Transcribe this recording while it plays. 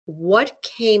what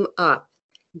came up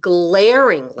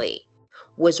glaringly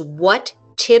was what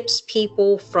tips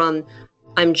people from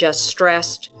I'm just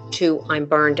stressed to I'm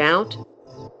burned out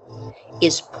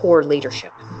is poor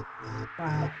leadership.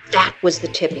 Wow. That was the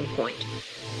tipping point.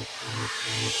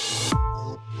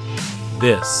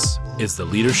 This is the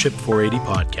Leadership 480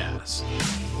 podcast.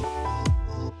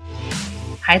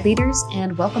 Hi, leaders,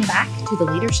 and welcome back to the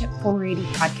Leadership 480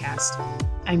 podcast.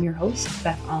 I'm your host,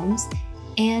 Beth Alms,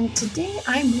 and today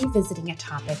I'm revisiting a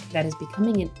topic that is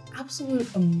becoming an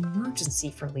absolute emergency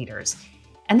for leaders,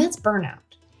 and that's burnout.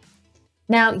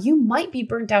 Now, you might be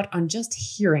burnt out on just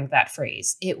hearing that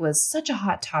phrase. It was such a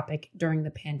hot topic during the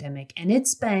pandemic, and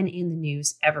it's been in the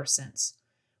news ever since.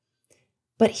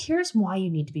 But here's why you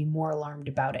need to be more alarmed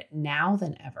about it now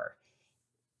than ever.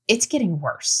 It's getting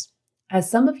worse. As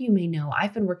some of you may know,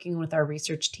 I've been working with our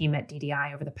research team at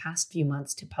DDI over the past few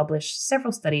months to publish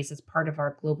several studies as part of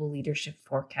our Global Leadership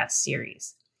Forecast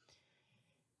series.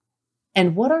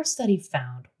 And what our study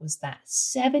found was that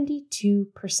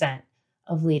 72%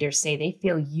 of leaders say they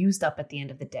feel used up at the end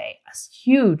of the day, a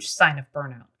huge sign of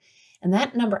burnout. And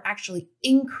that number actually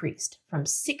increased from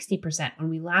 60% when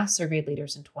we last surveyed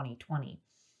leaders in 2020.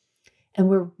 And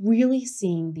we're really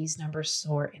seeing these numbers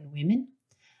soar in women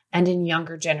and in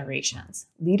younger generations.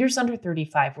 Leaders under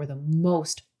 35 were the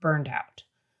most burned out.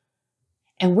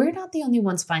 And we're not the only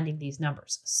ones finding these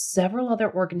numbers. Several other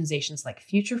organizations like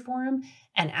Future Forum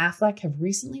and AFLAC have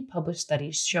recently published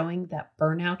studies showing that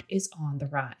burnout is on the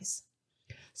rise.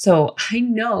 So I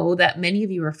know that many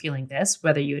of you are feeling this,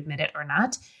 whether you admit it or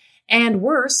not. And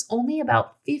worse, only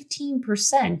about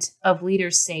 15% of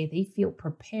leaders say they feel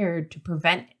prepared to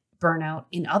prevent burnout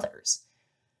in others.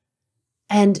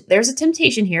 And there's a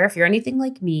temptation here, if you're anything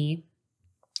like me,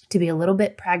 to be a little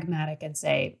bit pragmatic and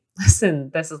say, listen,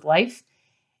 this is life.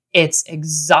 It's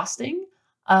exhausting,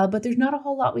 but there's not a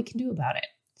whole lot we can do about it.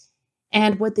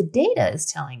 And what the data is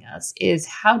telling us is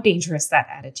how dangerous that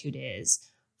attitude is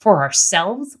for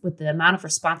ourselves with the amount of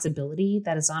responsibility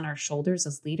that is on our shoulders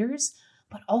as leaders,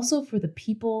 but also for the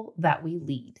people that we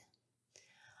lead.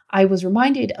 I was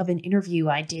reminded of an interview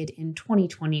I did in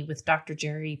 2020 with Dr.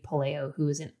 Geri Puleo, who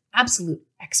is an absolute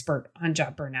expert on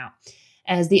job burnout.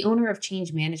 As the owner of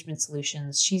Change Management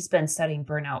Solutions, she's been studying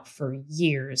burnout for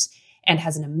years and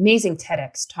has an amazing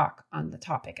TEDx talk on the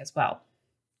topic as well.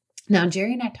 Now,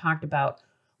 Geri and I talked about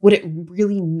what it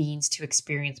really means to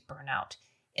experience burnout.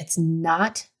 It's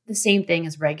not the same thing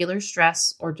as regular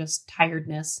stress or just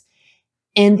tiredness,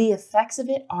 and the effects of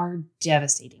it are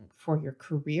devastating for your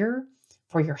career,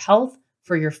 for your health,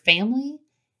 for your family,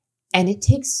 and it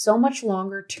takes so much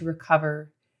longer to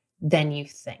recover than you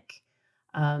think.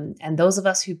 And those of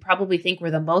us who probably think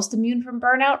we're the most immune from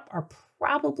burnout are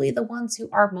probably the ones who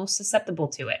are most susceptible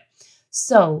to it.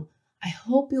 So I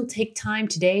hope you'll take time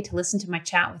today to listen to my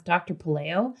chat with Dr.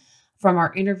 Puleo from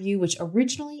our interview, which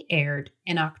originally aired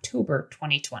in October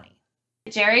 2020.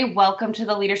 Geri, welcome to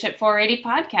the Leadership 480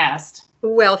 podcast.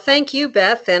 Well, thank you,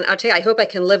 Beth. And I'll tell you, I hope I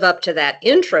can live up to that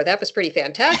intro. That was pretty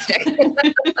fantastic.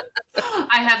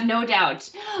 I have no doubt.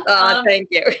 Thank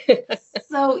you.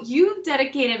 So you've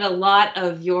dedicated a lot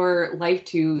of your life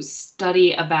to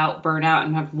study about burnout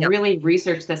and have really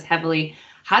researched this heavily.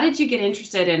 How did you get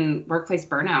interested in workplace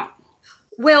burnout?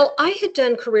 Well, I had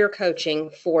done career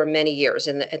coaching for many years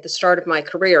at the start of my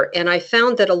career, and I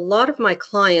found that a lot of my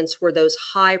clients were those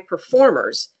high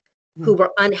performers who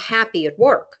were unhappy at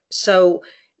work. So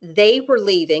they were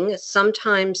leaving,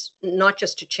 sometimes not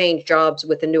just to change jobs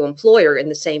with a new employer in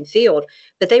the same field,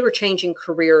 but they were changing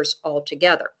careers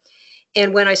altogether.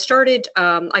 And when I started,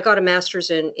 I got a master's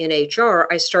in HR,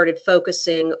 I started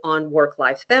focusing on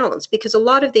work-life balance because a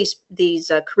lot of these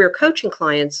career coaching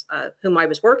clients whom I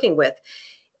was working with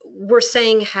were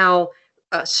saying how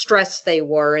stressed they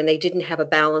were and they didn't have a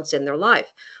balance in their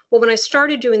life. Well, when I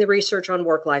started doing the research on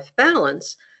work-life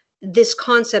balance, this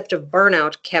concept of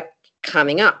burnout kept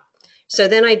coming up. So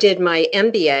then I did my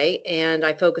MBA and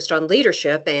I focused on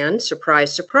leadership, and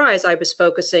surprise, surprise, I was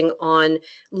focusing on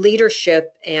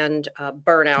leadership and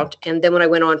burnout. And then when I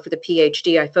went on for the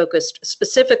PhD, I focused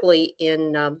specifically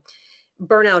in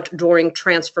burnout during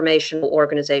transformational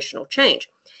organizational change.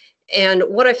 And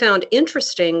what I found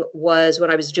interesting was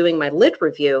when I was doing my lit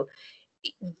review,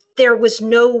 there was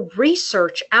no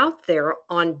research out there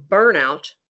on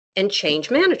burnout and change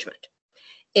management.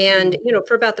 And,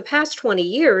 for about the past 20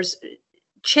 years,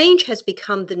 change has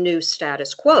become the new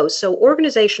status quo. So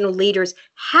organizational leaders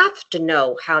have to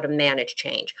know how to manage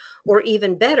change, or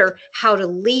even better, how to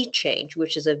lead change,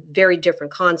 which is a very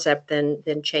different concept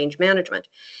than change management.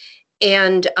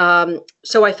 And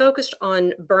so I focused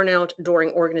on burnout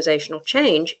during organizational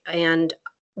change. And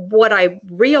what I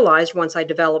realized once I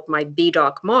developed my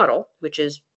BDOC model, which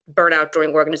is burnout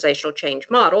during organizational change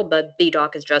model, but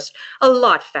BDOC is just a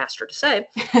lot faster to say.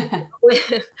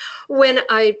 when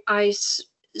I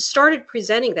started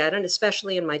presenting that, and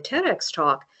especially in my TEDx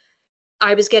talk,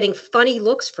 I was getting funny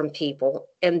looks from people,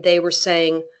 and they were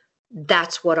saying,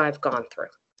 that's what I've gone through.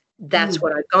 That's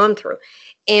what I've gone through.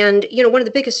 And, one of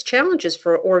the biggest challenges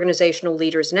for organizational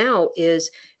leaders now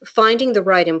is finding the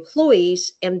right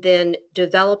employees and then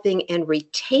developing and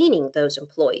retaining those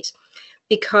employees.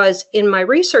 Because in my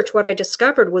research, what I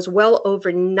discovered was well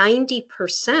over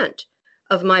 90%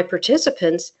 of my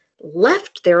participants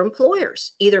left their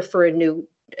employers, either for a new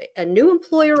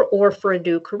employer or for a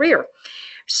new career.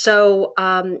 So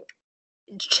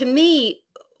to me,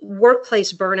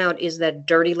 workplace burnout is that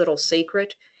dirty little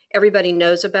secret. Everybody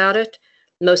knows about it.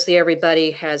 Mostly everybody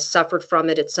has suffered from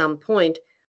it at some point,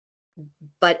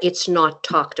 but it's not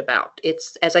talked about.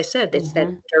 It's, as I said, it's that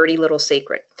dirty little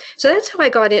secret. So that's how I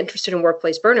got interested in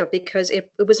workplace burnout, because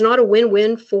it was not a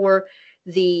win-win for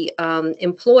the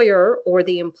employer or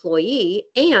the employee.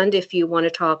 And if you want to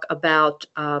talk about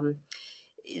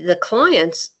the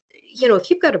clients, if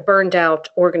you've got a burned out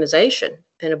organization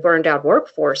and a burned out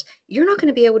workforce, you're not going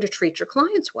to be able to treat your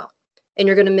clients well, and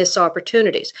you're going to miss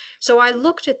opportunities. So I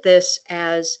looked at this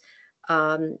as,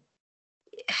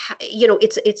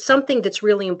 it's something that's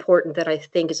really important that I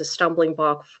think is a stumbling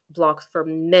block for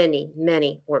many,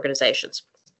 many organizations.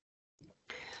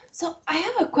 So I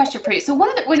have a question for you. So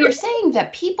when you're saying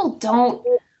that people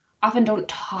often don't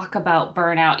talk about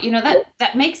burnout,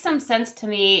 that makes some sense to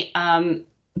me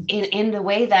in the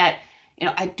way that,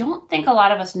 I don't think a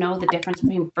lot of us know the difference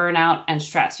between burnout and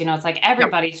stress. It's like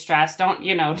everybody's stressed.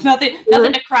 Nothing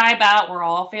to cry about. We're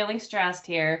all feeling stressed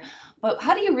here. But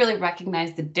how do you really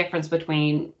recognize the difference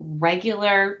between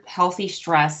regular healthy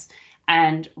stress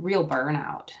and real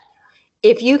burnout?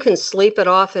 If you can sleep it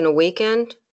off in a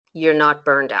weekend, you're not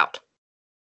burned out.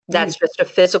 That's just a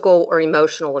physical or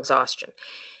emotional exhaustion.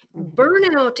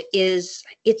 Burnout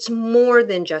it's more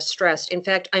than just stress. In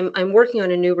fact, I'm working on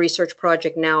a new research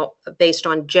project now based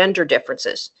on gender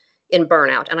differences in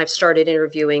burnout. And I've started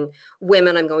interviewing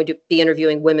women. I'm going to be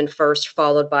interviewing women first,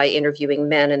 followed by interviewing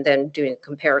men, and then doing a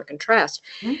compare and contrast.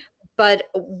 But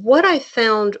what I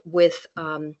found with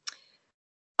a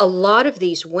lot of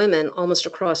these women, almost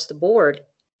across the board,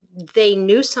 they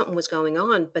knew something was going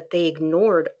on, but they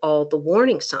ignored all the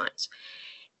warning signs.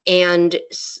 And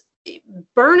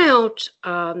burnout,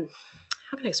 how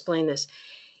can I explain this?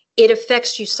 It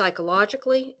affects you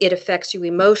psychologically, it affects you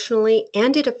emotionally,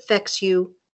 and it affects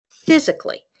you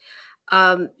physically.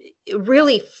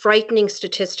 Really frightening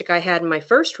statistic I had in my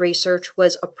first research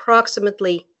was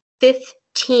approximately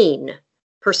 15%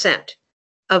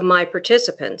 of my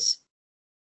participants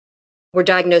were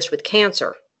diagnosed with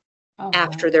cancer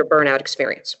after their burnout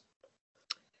experience.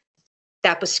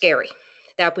 That was scary.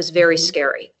 That was very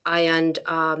scary. And,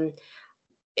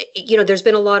 there's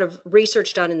been a lot of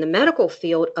research done in the medical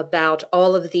field about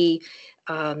all of the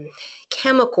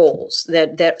chemicals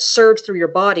that surge through your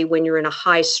body when you're in a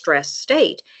high stress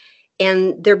state.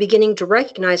 And they're beginning to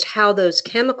recognize how those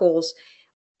chemicals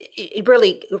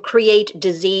really create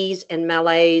disease and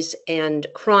malaise and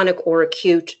chronic or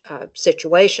acute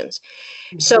situations.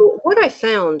 So what I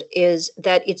found is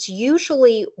that it's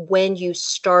usually when you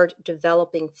start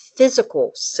developing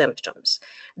physical symptoms,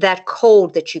 that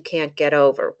cold that you can't get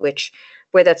over,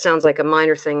 where that sounds like a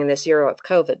minor thing in this era of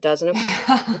COVID, doesn't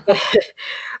it?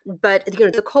 But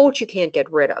the cold you can't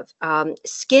get rid of,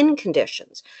 skin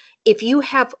conditions. If you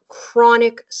have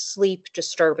chronic sleep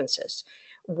disturbances,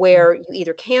 where you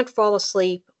either can't fall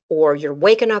asleep, or you're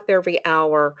waking up every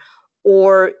hour,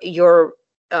 or you're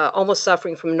almost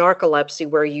suffering from narcolepsy,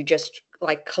 where you just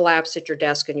like collapse at your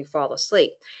desk and you fall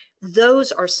asleep.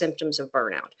 Those are symptoms of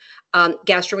burnout.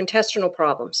 Gastrointestinal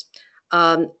problems,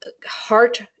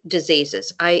 heart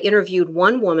diseases. I interviewed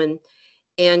one woman,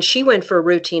 and she went for a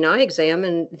routine eye exam,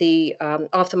 and the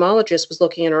ophthalmologist was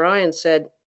looking in her eye and said,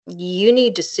 "You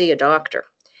need to see a doctor."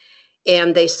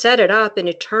 And they set it up, and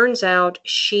it turns out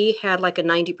she had like a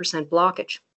 90%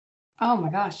 blockage. Oh my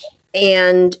gosh.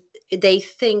 And they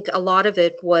think a lot of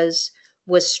it was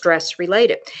stress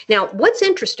related. Now, what's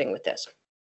interesting with this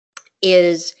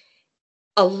is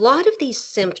a lot of these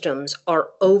symptoms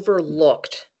are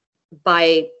overlooked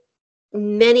by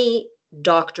many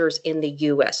doctors in the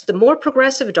US. The more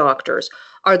progressive doctors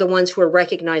are the ones who are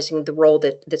recognizing the role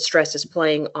that stress is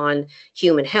playing on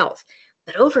human health.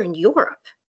 But over in Europe,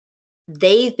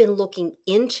 they've been looking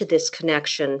into this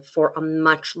connection for a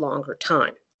much longer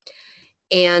time.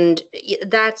 And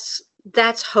that's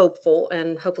that's hopeful,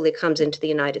 and hopefully it comes into the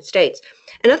United States.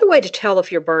 Another way to tell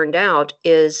if you're burned out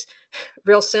is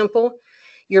real simple.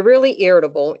 You're really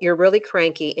irritable, you're really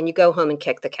cranky, and you go home and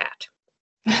kick the cat.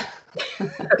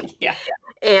 Yeah.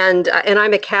 And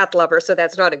I'm a cat lover, so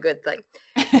that's not a good thing.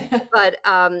 But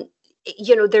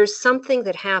there's something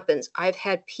that happens. I've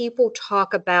had people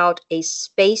talk about a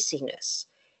spaciness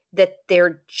that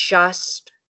they're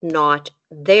just not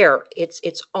there.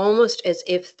 It's almost as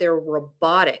if they're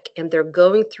robotic and they're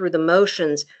going through the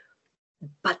motions,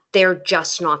 but they're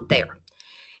just not there.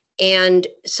 And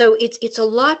so it's a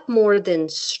lot more than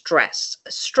stress.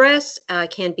 Stress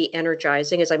can be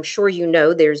energizing, as I'm sure you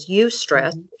know. There's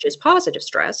eustress, which is positive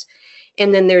stress,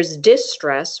 and then there's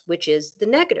distress, which is the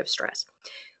negative stress.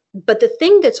 But the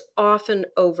thing that's often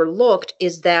overlooked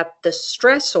is that the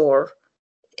stressor,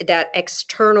 that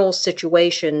external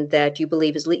situation that you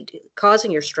believe is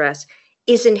causing your stress,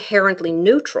 is inherently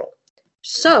neutral.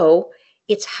 So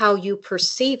it's how you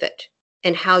perceive it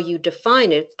and how you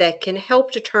define it that can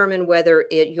help determine whether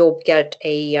you'll get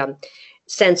a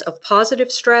sense of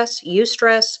positive stress,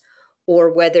 eustress, or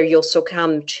whether you'll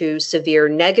succumb to severe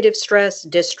negative stress,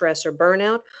 distress, or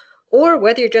burnout, or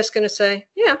whether you're just going to say,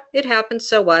 yeah, it happens,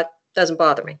 so what? Doesn't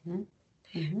bother me.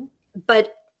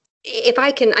 But if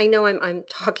I can, I know I'm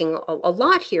talking a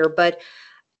lot here, but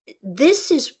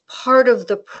this is part of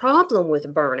the problem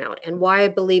with burnout and why I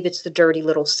believe it's the dirty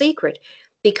little secret,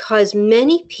 because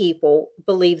many people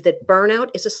believe that burnout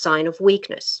is a sign of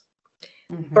weakness.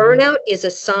 Burnout is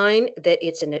a sign that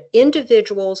it's an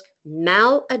individual's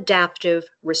maladaptive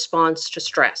response to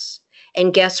stress.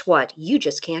 And guess what? You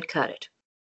just can't cut it.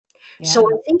 Yeah.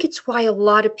 So I think it's why a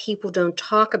lot of people don't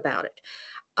talk about it.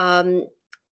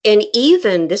 And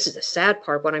even, this is the sad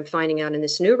part, what I'm finding out in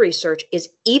this new research is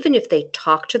even if they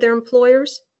talk to their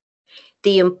employers,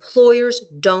 the employers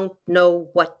don't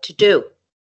know what to do.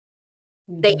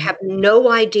 They have no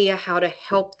idea how to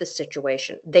help the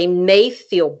situation. They may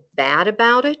feel bad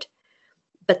about it,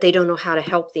 but they don't know how to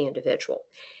help the individual.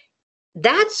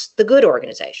 That's the good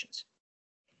organizations.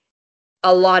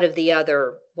 A lot of the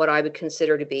other, what I would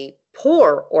consider to be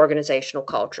poor organizational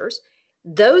cultures,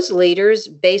 those leaders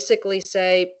basically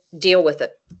say, deal with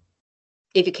it.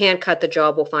 If you can't cut the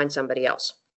job, we'll find somebody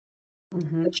else.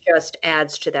 Which just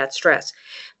adds to that stress.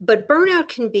 But burnout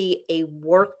can be a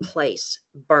workplace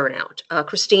burnout.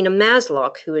 Christina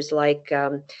Maslow, who is like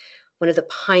one of the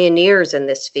pioneers in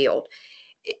this field,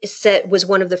 was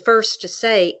one of the first to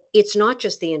say it's not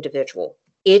just the individual.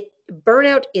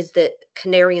 Burnout is the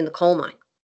canary in the coal mine.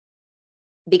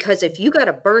 Because if you got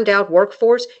a burned out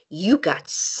workforce, you got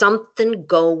something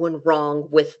going wrong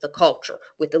with the culture,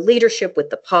 with the leadership, with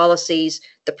the policies,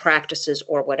 the practices,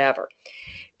 or whatever.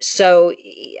 So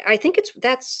I think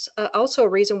that's also a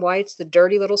reason why it's the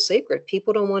dirty little secret.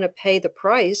 People don't want to pay the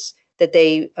price that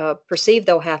they perceive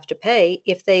they'll have to pay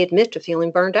if they admit to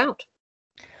feeling burned out.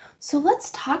 So let's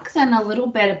talk then a little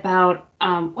bit about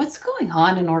what's going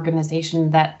on in an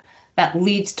organization that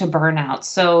leads to burnout.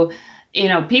 So,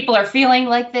 people are feeling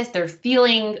like this. They're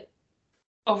feeling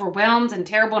overwhelmed and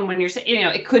terrible. And when you're,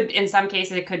 it could, in some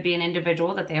cases, it could be an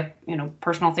individual that they have,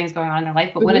 personal things going on in their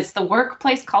life. But when it's the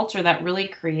workplace culture that really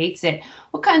creates it,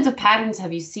 what kinds of patterns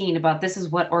have you seen about this is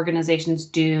what organizations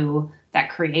do that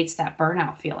creates that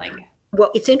burnout feeling?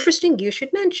 Well, it's interesting you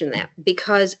should mention that,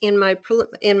 because in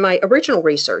my original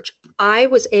research, I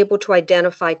was able to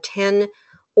identify 10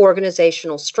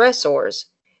 organizational stressors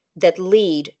that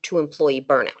lead to employee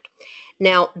burnout.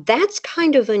 Now, that's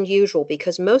kind of unusual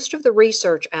because most of the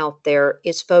research out there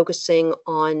is focusing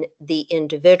on the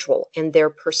individual and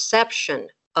their perception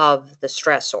of the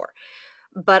stressor.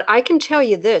 But I can tell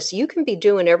you this, you can be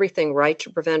doing everything right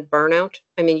to prevent burnout.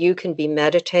 I mean, you can be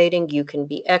meditating, you can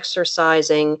be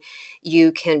exercising,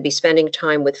 you can be spending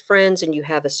time with friends, and you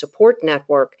have a support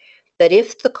network. But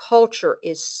if the culture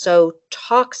is so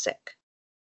toxic,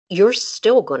 you're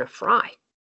still going to fry.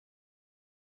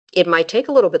 It might take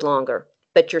a little bit longer,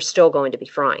 but you're still going to be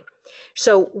frying.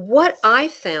 So what I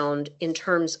found in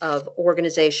terms of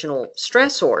organizational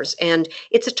stressors, and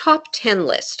it's a top 10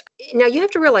 list. Now, you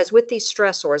have to realize with these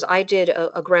stressors, I did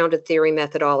a grounded theory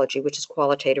methodology, which is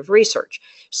qualitative research.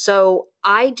 So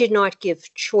I did not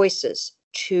give choices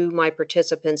to my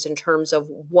participants in terms of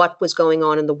what was going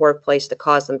on in the workplace that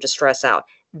caused them to stress out.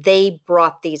 They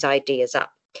brought these ideas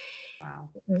up. Wow.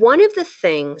 One of the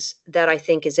things that I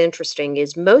think is interesting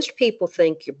is most people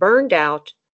think you're burned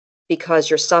out because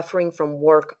you're suffering from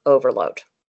work overload,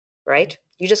 right?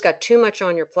 You just got too much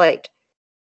on your plate.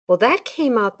 Well, that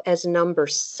came up as number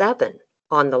 7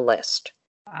 on the list.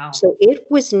 Wow. So it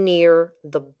was near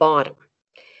the bottom.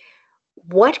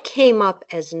 What came up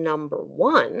as number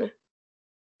 1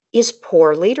 is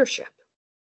poor leadership.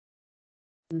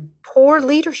 Poor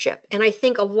leadership. And I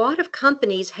think a lot of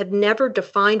companies have never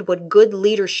defined what good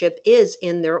leadership is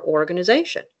in their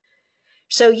organization.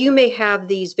 So you may have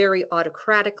these very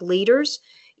autocratic leaders.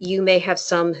 You may have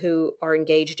some who are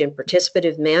engaged in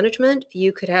participative management.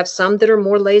 You could have some that are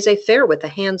more laissez-faire with a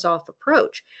hands-off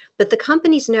approach. But the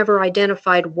company's never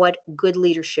identified what good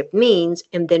leadership means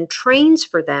and then trains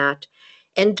for that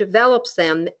and develops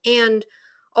them and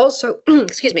also,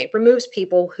 removes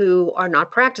people who are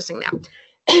not practicing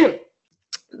that.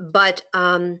 But,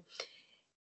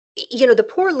 the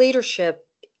poor leadership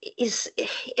is,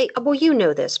 well, you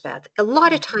know this, Beth. A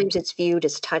lot of times it's viewed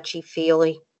as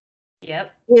touchy-feely.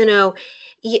 Yep.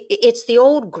 It's the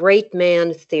old great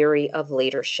man theory of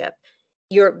leadership.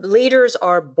 Your leaders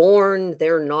are born,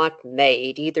 they're not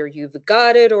made. Either you've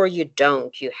got it or you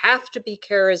don't. You have to be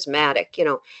charismatic,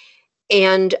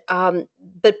 And,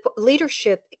 but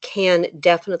leadership can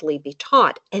definitely be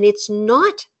taught, and it's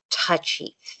not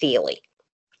touchy-feely.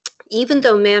 Even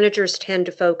though managers tend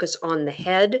to focus on the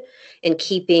head and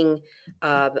keeping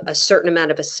a certain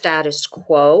amount of a status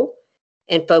quo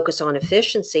and focus on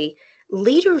efficiency,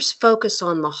 leaders focus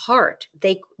on the heart.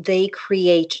 They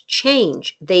create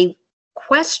change. They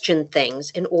question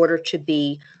things in order to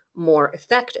be more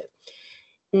effective.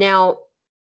 Now,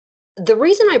 the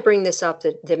reason I bring this up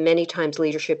that many times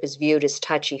leadership is viewed as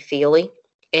touchy-feely,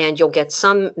 and you'll get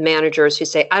some managers who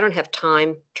say, I don't have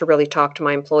time to really talk to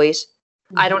my employees.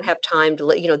 I don't have time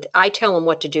to, I tell them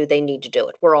what to do. They need to do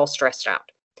it. We're all stressed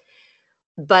out.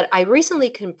 But I recently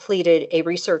completed a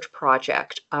research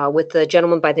project with a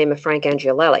gentleman by the name of Frank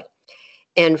Angiolelli.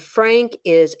 And Frank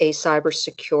is a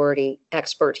cybersecurity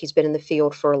expert. He's been in the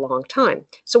field for a long time.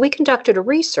 So we conducted a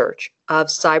research of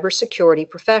cybersecurity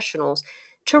professionals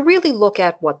to really look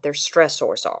at what their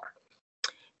stressors are.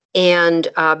 And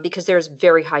because there's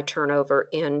very high turnover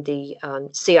in the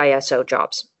CISO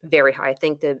jobs, very high. I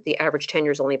think the average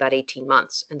tenure is only about 18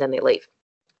 months, and then they leave.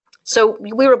 So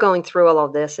we were going through all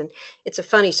of this, and it's a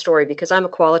funny story because I'm a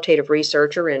qualitative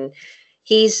researcher, and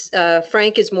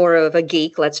Frank is more of a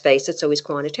geek, let's face it, so he's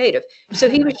quantitative. So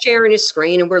he was sharing his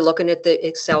screen, and we're looking at the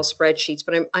Excel spreadsheets,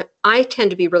 but I tend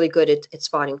to be really good at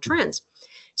spotting trends.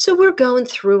 So we're going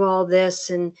through all this,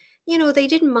 and they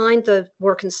didn't mind the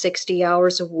working 60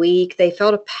 hours a week. They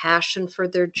felt a passion for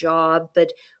their job.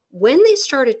 But when they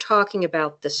started talking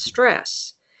about the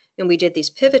stress, and we did these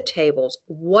pivot tables,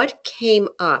 what came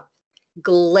up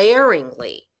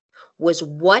glaringly was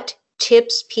what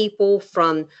tips people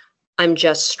from I'm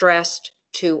just stressed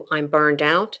to I'm burned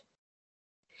out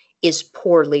is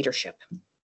poor leadership.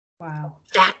 Wow.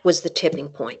 That was the tipping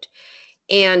point.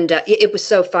 And it was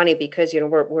so funny because,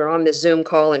 we're on this Zoom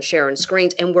call and sharing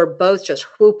screens, and we're both just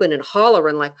whooping and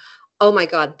hollering like, oh my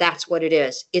God, that's what it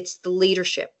is. It's the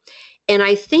leadership. And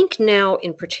I think now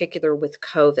in particular with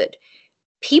COVID,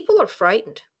 people are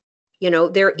frightened.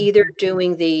 They're either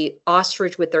doing the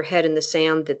ostrich with their head in the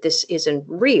sand that this isn't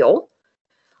real,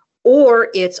 or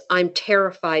it's I'm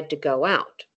terrified to go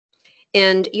out.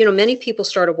 And, many people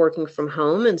started working from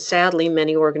home, and sadly,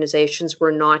 many organizations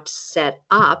were not set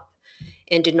up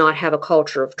and did not have a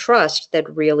culture of trust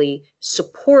that really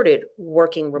supported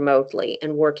working remotely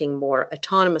and working more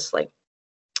autonomously.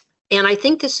 And I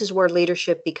think this is where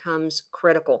leadership becomes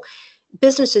critical.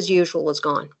 Business as usual is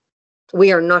gone.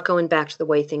 We are not going back to the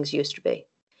way things used to be.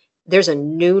 There's a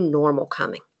new normal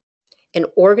coming. And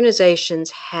organizations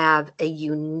have a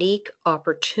unique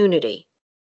opportunity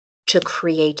to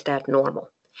create that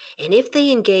normal. And if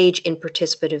they engage in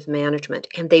participative management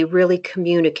and they really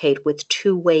communicate with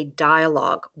two-way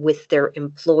dialogue with their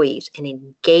employees and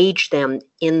engage them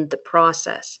in the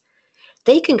process,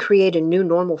 they can create a new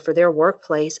normal for their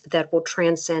workplace that will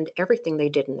transcend everything they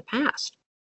did in the past.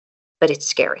 But it's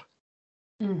scary.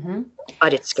 Mm-hmm.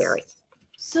 But it's scary.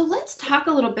 So let's talk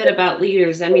a little bit about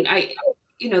leaders. I mean,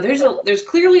 there's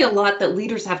clearly a lot that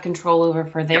leaders have control over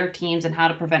for their teams and how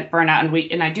to prevent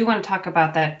burnout. And I do want to talk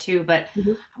about that too, but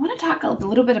I want to talk a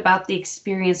little bit about the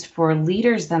experience for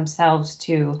leaders themselves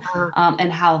too,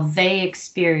 and how they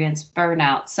experience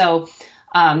burnout. So,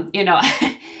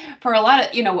 for a lot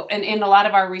of, in a lot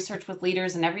of our research with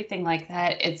leaders and everything like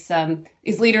that, it's,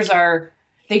 these leaders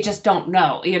they just don't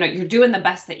know, you're doing the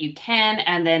best that you can.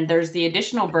 And then there's the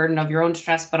additional burden of your own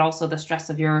stress, but also the stress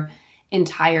of your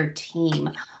entire team.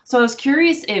 So I was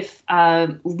curious if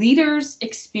leaders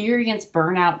experience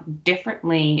burnout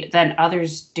differently than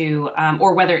others do,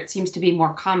 or whether it seems to be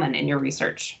more common in your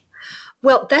research.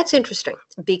 Well, that's interesting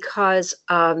because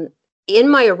in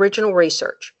my original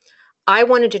research, I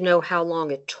wanted to know how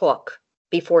long it took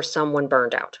before someone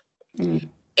burned out.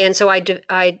 And so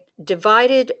I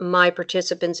divided my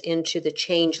participants into the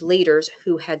change leaders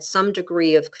who had some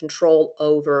degree of control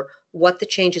over what the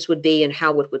changes would be and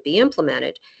how it would be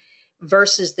implemented,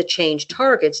 versus the change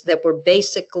targets that were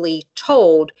basically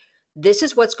told, this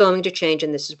is what's going to change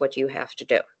and this is what you have to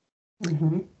do.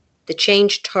 Mm-hmm. The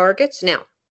change targets, now,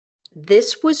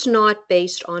 this was not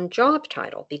based on job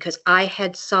title, because I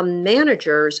had some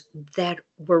managers that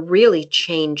were really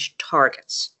change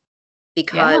targets,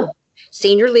 because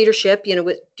senior leadership,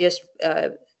 would just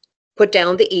put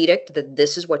down the edict that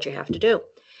this is what you have to do.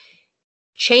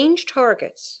 Change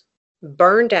targets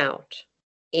burned out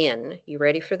in, you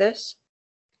ready for this?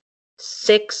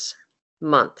 6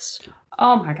 months.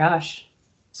 Oh my gosh.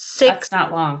 That's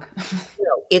not long.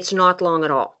 No, it's not long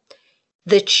at all.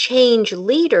 The change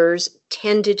leaders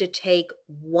tended to take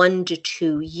 1 to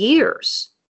 2 years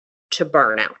to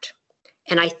burn out.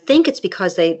 And I think it's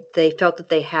because they felt that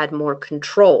they had more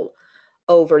control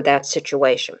over that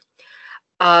situation.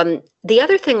 The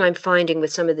other thing I'm finding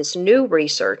with some of this new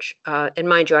research, and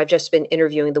mind you, I've just been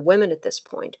interviewing the women at this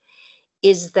point,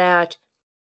 is that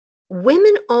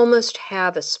women almost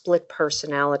have a split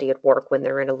personality at work when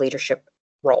they're in a leadership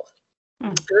role.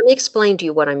 Let me explain to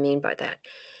you what I mean by that.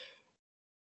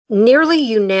 Nearly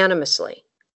unanimously,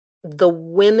 the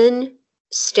women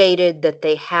stated that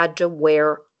they had to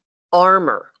wear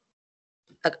armor,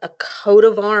 a coat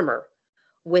of armor,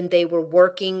 when they were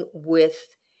working with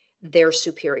their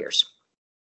superiors.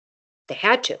 They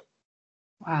had to.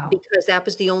 Wow. Because that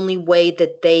was the only way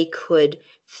that they could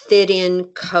fit in,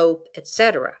 cope,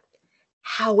 etc.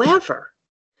 However,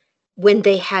 when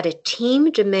they had a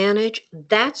team to manage,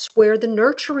 that's where the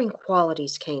nurturing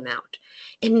qualities came out.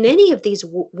 And many of these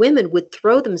women would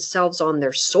throw themselves on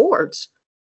their swords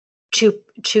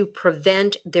to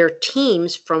prevent their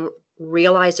teams from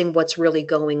realizing what's really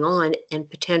going on and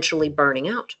potentially burning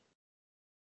out.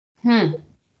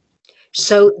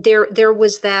 So there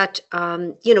was that,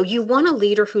 you want a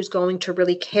leader who's going to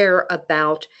really care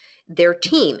about their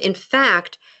team. In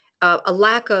fact, a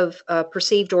lack of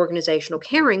perceived organizational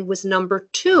caring was number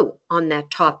 2 on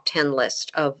that top 10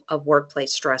 list of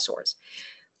workplace stressors.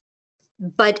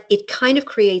 But it kind of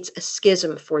creates a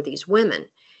schism for these women.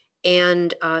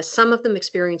 And some of them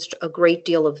experienced a great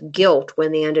deal of guilt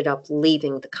when they ended up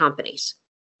leaving the companies,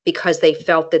 because they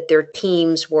felt that their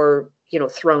teams were,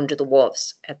 thrown to the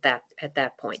wolves at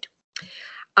that point.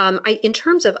 In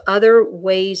terms of other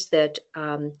ways that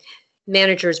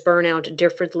managers burn out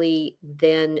differently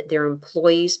than their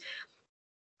employees,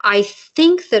 I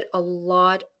think that a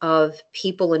lot of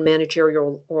people in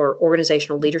managerial or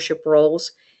organizational leadership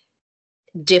roles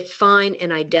define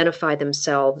and identify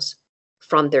themselves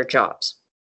from their jobs.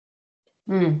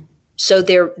 So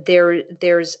they're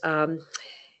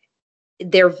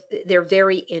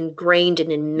very ingrained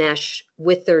and enmeshed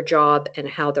with their job and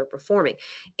how they're performing.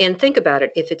 And think about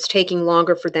it, if it's taking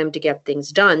longer for them to get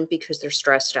things done because they're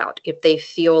stressed out, if they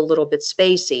feel a little bit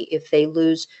spacey, if they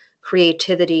lose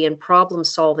creativity and problem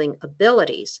solving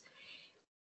abilities,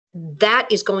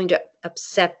 that is going to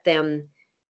upset them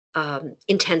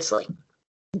intensely,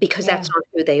 because that's not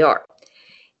who they are.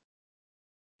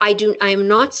 I am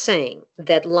not saying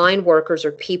that line workers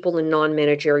or people in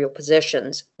non-managerial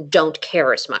positions don't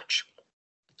care as much,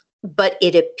 but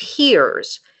it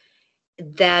appears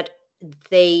that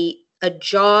a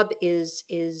job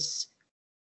is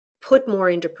put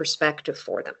more into perspective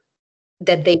for them,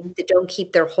 that they don't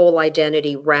keep their whole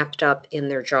identity wrapped up in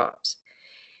their jobs.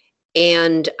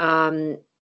 And right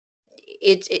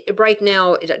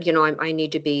now, I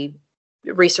need to be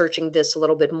researching this a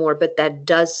little bit more, but that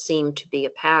does seem to be a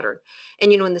pattern.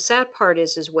 And and the sad part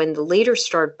is when the leaders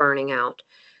start burning out,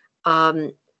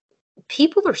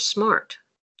 people are smart,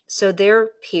 so their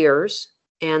peers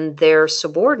and their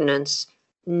subordinates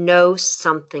know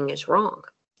something is wrong,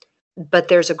 but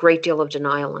there's a great deal of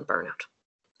denial in burnout,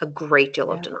 a great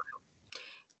deal of denial,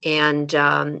 and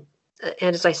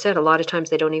as I said, a lot of times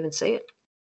they don't even see it.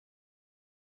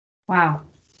 Wow.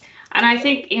 And I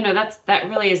think that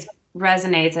really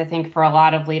resonates, I think, for a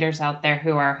lot of leaders out there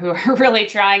who are really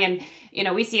trying. And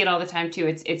we see it all the time too.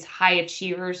 It's high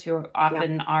achievers who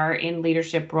often are in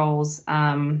leadership roles,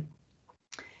 and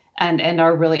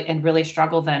are really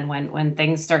struggle then when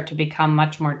things start to become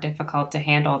much more difficult to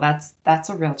handle. That's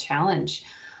a real challenge.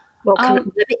 Well,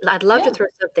 I'd love to throw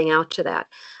something out to that.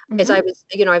 As I was,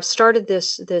 I've started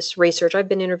this research. I've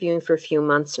been interviewing for a few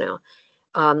months now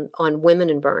on women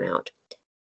in burnout,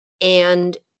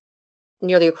 and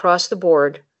nearly across the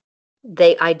board,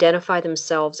 they identify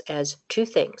themselves as 2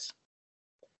 things: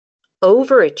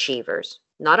 overachievers,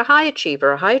 not a high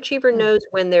achiever. A high achiever knows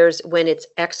when it's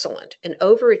excellent. An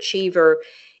overachiever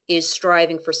is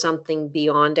striving for something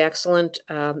beyond excellent,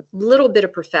 little bit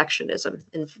of perfectionism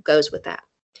and goes with that.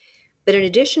 But in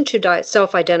addition to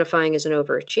self-identifying as an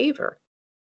overachiever,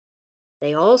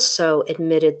 they also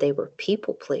admitted they were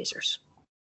people pleasers.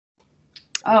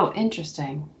 Oh,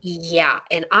 interesting. Yeah,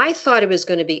 and I thought it was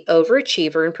going to be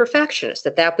overachiever and perfectionist,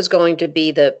 that was going to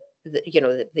be the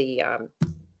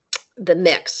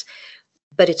mix.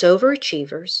 But it's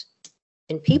overachievers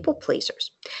and people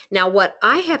pleasers. Now, what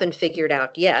I haven't figured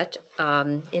out yet,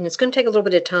 and it's going to take a little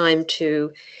bit of time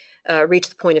to reach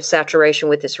the point of saturation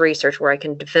with this research where I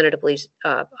can definitively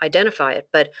identify it,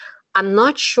 but I'm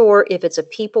not sure if it's a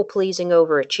people-pleasing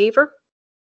overachiever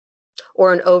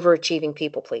or an overachieving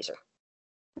people pleaser.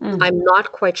 I'm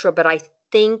not quite sure, but I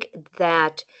think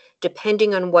that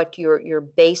depending on what your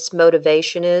base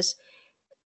motivation is,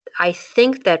 I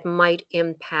think that might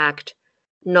impact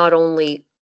not only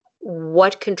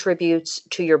what contributes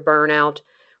to your burnout,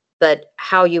 but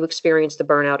how you experience the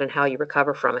burnout and how you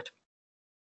recover from it.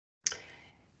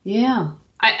 Yeah,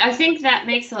 I think that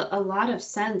makes a lot of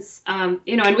sense. And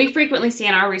we frequently see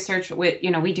in our research with,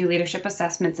 we do leadership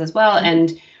assessments as well.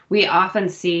 And we often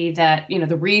see that,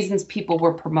 the reasons people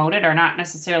were promoted are not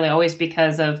necessarily always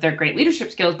because of their great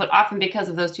leadership skills, but often because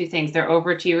of those two things. They're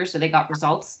overachievers, so they got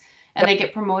results and they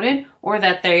get promoted, or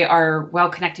that they are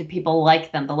well-connected people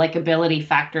like them, the likability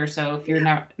factor. So if you're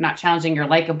not challenging, you're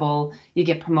likable, you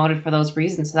get promoted for those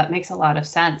reasons. So that makes a lot of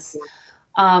sense.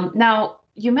 Now,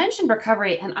 you mentioned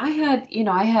recovery, and I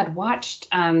had watched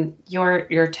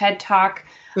your TED Talk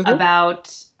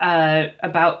about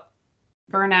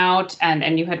burnout,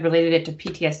 and you had related it to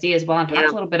PTSD as well, and talked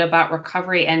a little bit about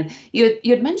recovery. And you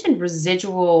had mentioned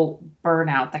residual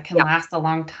burnout that can last a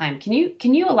long time. Can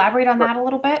you elaborate on that a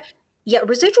little bit? Yeah,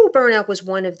 residual burnout was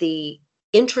one of the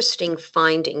interesting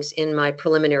findings in my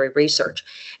preliminary research.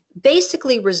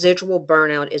 Basically, residual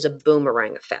burnout is a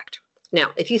boomerang effect.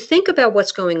 Now, if you think about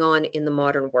what's going on in the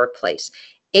modern workplace,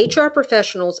 HR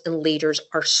professionals and leaders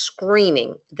are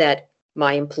screaming that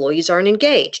my employees aren't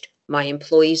engaged, my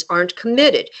employees aren't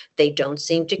committed, they don't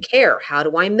seem to care. How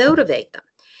do I motivate them?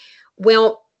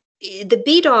 Well, the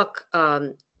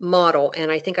BDOC model,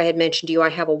 and I think I had mentioned to you, I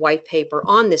have a white paper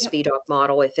on this BDOC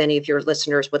model. If any of your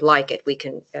listeners would like it, we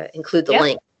can include the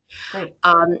link. Great.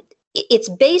 It's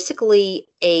basically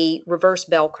a reverse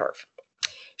bell curve.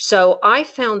 So I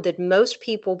found that most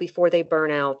people, before they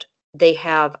burn out, they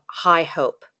have high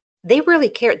hope. They really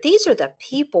care. These are the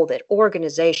people that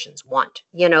organizations want.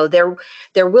 They're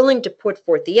willing to put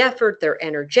forth the effort, they're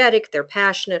energetic, they're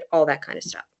passionate, all that kind of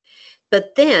stuff.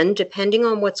 But then, depending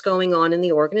on what's going on in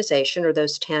the organization or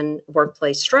those 10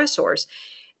 workplace stressors,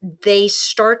 they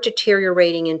start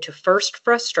deteriorating into first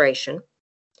frustration,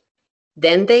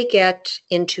 then they get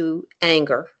into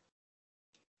anger,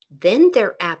 then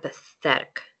they're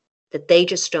apathetic, that they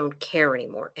just don't care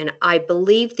anymore. And I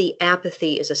believe the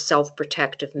apathy is a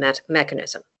self-protective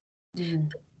mechanism.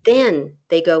 Then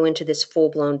they go into this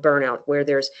full-blown burnout where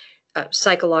there's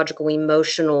psychological,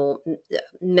 emotional,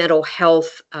 mental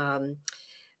health, I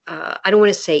don't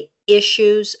want to say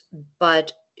issues,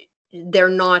 but they're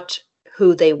not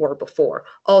who they were before.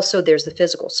 Also, there's the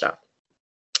physical stuff.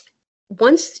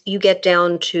 Once you get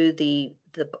down to the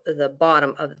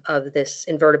bottom of this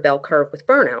inverted bell curve with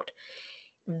burnout,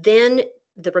 then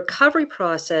the recovery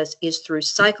process is through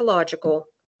psychological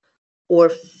or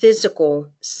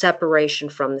physical separation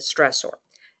from the stressor.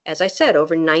 As I said,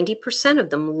 over 90% of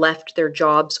them left their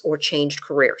jobs or changed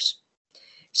careers.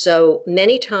 So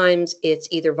many times it's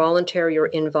either voluntary or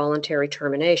involuntary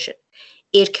termination.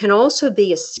 It can also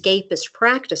be escapist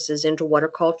practices into what are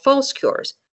called false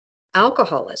cures,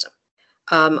 alcoholism.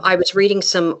 I was reading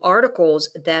some articles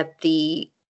that the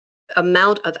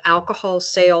amount of alcohol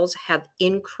sales have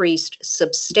increased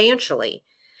substantially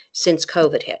since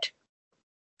COVID hit.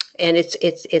 And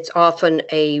it's often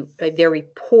a very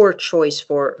poor choice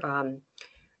for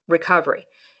recovery.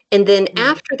 And then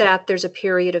after that, there's a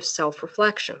period of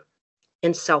self-reflection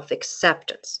and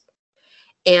self-acceptance.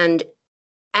 And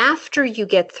after you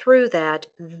get through that,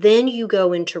 then you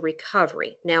go into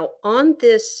recovery. Now, on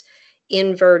this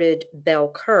inverted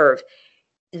bell curve,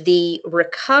 the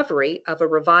recovery of a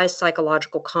revised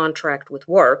psychological contract with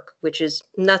work, which is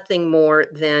nothing more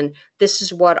than this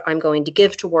is what I'm going to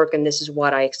give to work and this is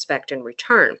what I expect in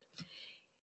return.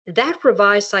 That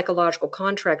revised psychological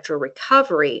contract or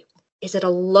recovery is at a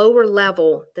lower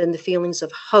level than the feelings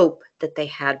of hope that they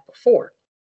had before.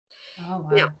 Oh, wow.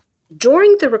 Now,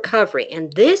 during the recovery,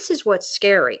 and this is what's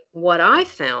scary, what I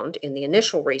found in the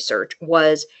initial research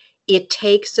was it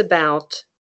takes about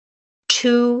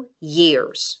 2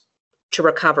 years to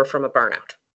recover from a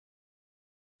burnout.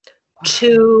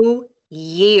 2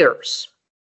 years.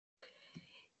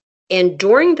 And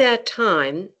during that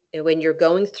time, when you're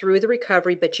going through the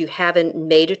recovery, but you haven't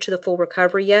made it to the full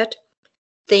recovery yet,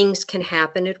 things can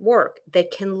happen at work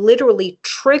that can literally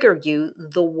trigger you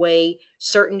the way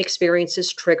certain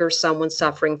experiences trigger someone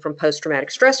suffering from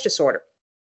post-traumatic stress disorder.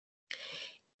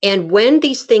 And when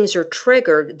these things are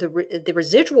triggered, the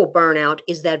residual burnout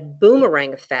is that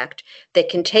boomerang effect that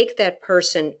can take that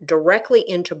person directly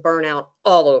into burnout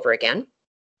all over again,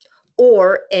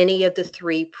 or any of the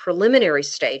three preliminary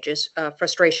stages,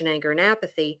 frustration, anger, and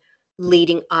apathy,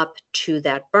 leading up to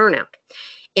that burnout.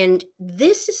 And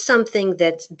this is something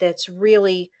that's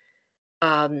really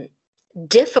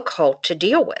difficult to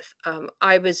deal with.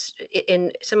 I was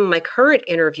in some of my current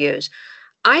interviews,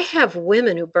 I have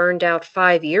women who burned out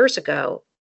 5 years ago,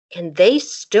 and they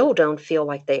still don't feel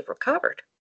like they've recovered.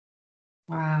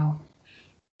 Wow.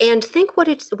 And think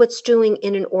what's doing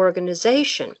in an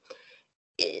organization.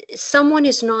 Someone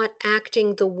is not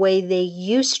acting the way they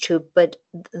used to, but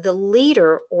the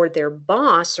leader or their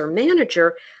boss or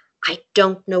manager, I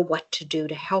don't know what to do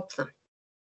to help them.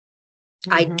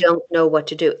 Mm-hmm. I don't know what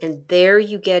to do. And there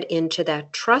you get into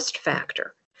that trust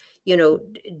factor.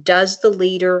 Does the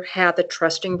leader have a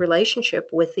trusting relationship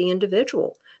with the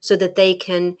individual so that they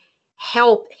can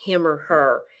help him or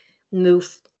her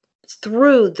move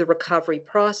through the recovery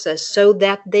process so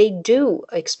that they do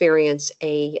experience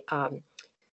a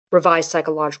revised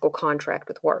psychological contract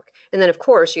with work? And then, of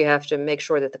course, you have to make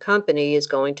sure that the company is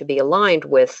going to be aligned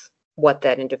with what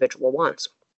that individual wants.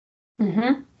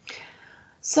 Mm-hmm.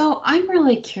 So I'm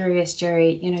really curious,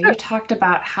 Geri, you talked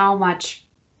about how much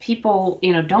people,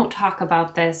 don't talk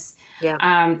about this. Yeah.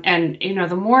 And,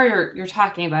 the more you're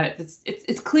talking about it,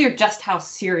 it's clear just how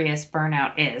serious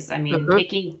burnout is. I mean,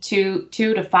 taking 2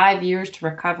 to 5 years to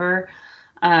recover.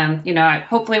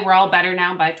 Hopefully we're all better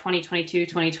now by 2022,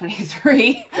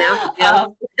 2023. Yeah.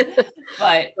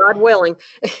 But God willing.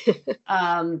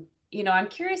 I'm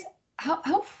curious,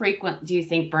 how frequent do you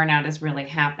think burnout is really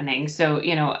happening? So,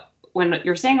 when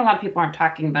you're saying a lot of people aren't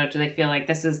talking about it, do they feel like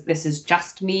this is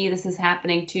just me, this is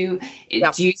happening too?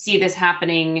 Yeah. Do you see this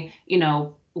happening,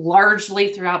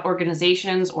 largely throughout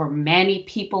organizations, or many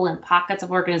people in pockets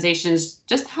of organizations?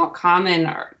 Just how common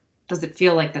does it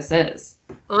feel like this is?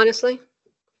 Honestly,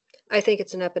 I think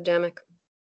it's an epidemic.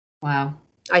 Wow.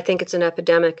 I think it's an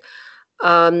epidemic.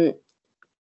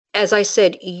 As I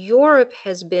said, Europe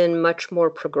has been much more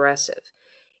progressive.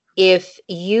 If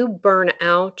you burn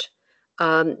out,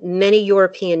 many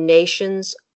European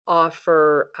nations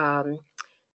offer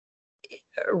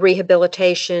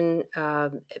rehabilitation,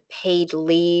 paid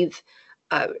leave,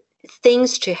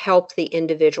 things to help the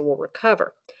individual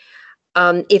recover.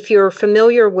 If you're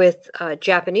familiar with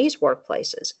Japanese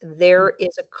workplaces, there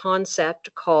is a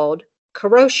concept called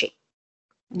karoshi,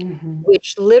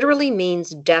 which literally means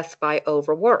death by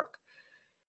overwork.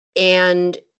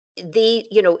 And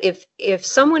if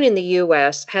someone in the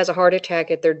U.S. has a heart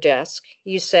attack at their desk,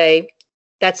 you say,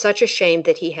 that's such a shame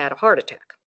that he had a heart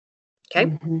attack. Okay.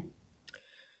 Mm-hmm.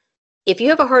 If you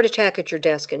have a heart attack at your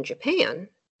desk in Japan,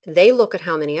 they look at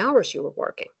how many hours you were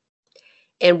working.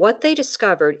 And what they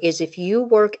discovered is if you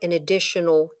work an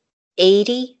additional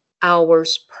 80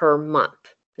 hours per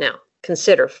month, now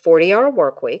consider 40-hour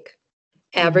work week,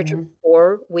 average of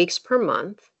 4 weeks per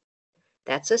month,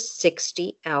 that's a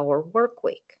 60-hour work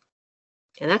week.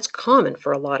 And that's common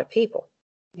for a lot of people.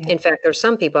 Yeah. In fact, there's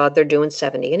some people out there doing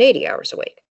 70 and 80 hours a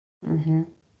week. Mm-hmm.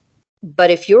 But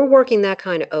if you're working that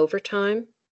kind of overtime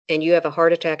and you have a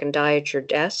heart attack and die at your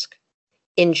desk,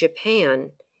 in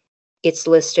Japan, it's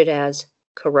listed as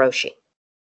karoshi.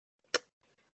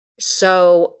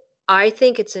 So I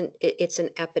think it's an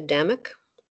epidemic.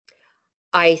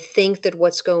 I think that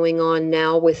what's going on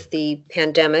now with the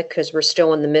pandemic, because we're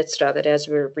still in the midst of it as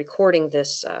we're recording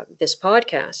this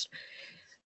podcast,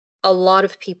 a lot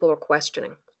of people are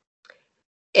questioning.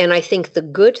 And I think the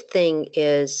good thing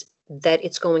is that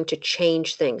it's going to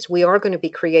change things. We are going to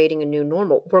be creating a new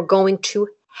normal. We're going to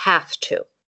have to,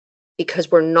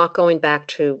 because we're not going back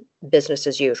to business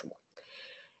as usual.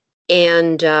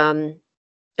 And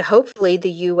hopefully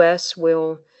the U.S.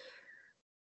 will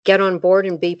get on board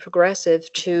and be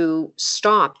progressive to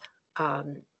stop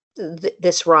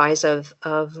this rise of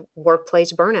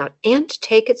workplace burnout and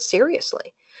take it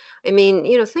seriously. I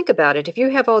mean, think about it. If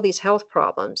you have all these health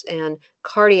problems and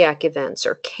cardiac events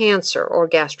or cancer or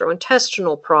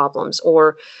gastrointestinal problems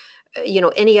or,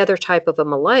 any other type of a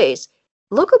malaise,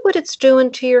 look at what it's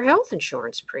doing to your health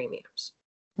insurance premiums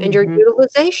and your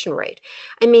utilization rate.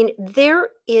 I mean, there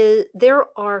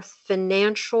are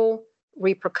financial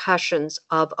repercussions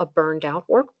of a burned out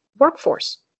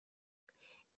workforce.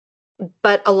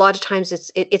 But a lot of times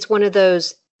it's one of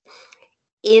those,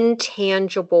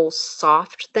 intangible,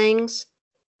 soft things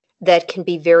that can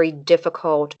be very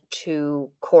difficult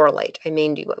to correlate. I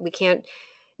mean, we can't,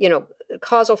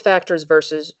 causal factors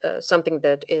versus something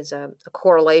that is a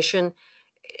correlation.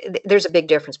 There's a big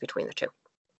difference between the two.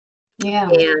 Yeah.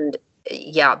 And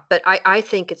yeah, but I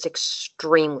think it's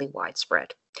extremely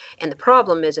widespread. And the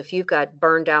problem is if you've got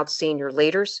burned out senior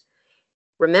leaders,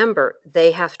 remember,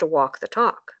 they have to walk the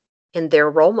talk and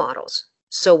they're role models.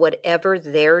 So whatever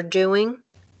they're doing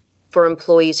for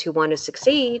employees who want to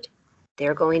succeed,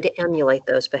 they're going to emulate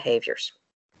those behaviors.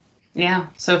 Yeah.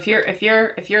 So if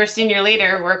you're a senior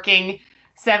leader working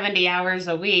 70 hours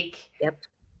a week, yep,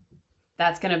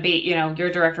 that's going to be,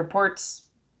 your direct reports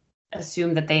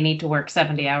assume that they need to work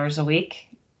 70 hours a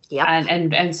week. Yep.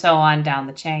 And so on down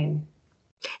the chain.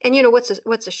 And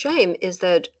what's a shame is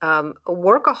that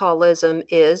workaholism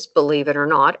is, believe it or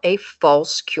not, a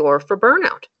false cure for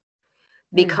burnout.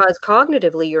 Because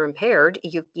cognitively you're impaired,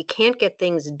 you can't get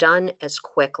things done as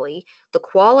quickly. The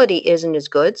quality isn't as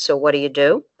good. So what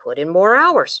do? Put in more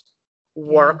hours,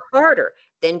 work harder,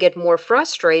 then get more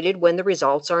frustrated when the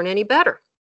results aren't any better.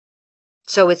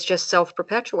 So it's just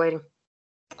self-perpetuating.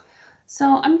 So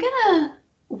I'm going to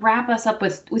wrap us up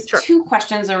with Sure. 2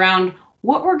 questions around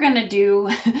what we're going to do,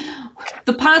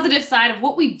 the positive side of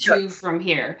what we do from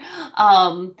here.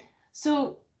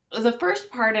 So the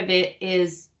first part of it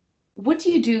is, what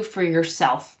do you do for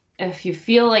yourself? If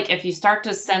you start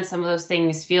to sense some of those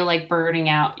things, feel like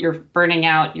you're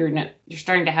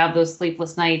starting to have those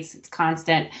sleepless nights, it's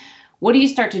constant. What do you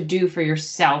start to do for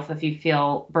yourself if you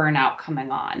feel burnout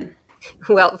coming on?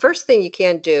 Well, first thing you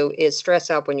can't do is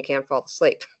stress out when you can't fall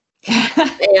asleep.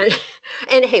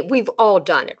 and hey, we've all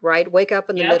done it, right? Wake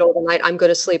up in the middle of the night. I'm going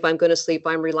to sleep.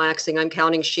 I'm relaxing. I'm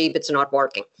counting sheep. It's not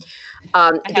working.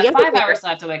 I have 5 hours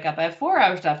left to wake up. I have 4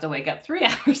 hours left to wake up. 3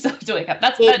 hours left to wake up.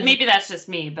 Maybe that's just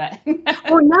me, but.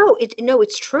 Well, no,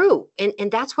 it's true.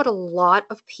 And that's what a lot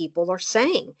of people are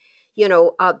saying.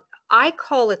 I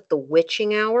call it the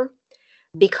witching hour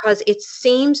because it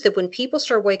seems that when people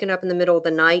start waking up in the middle of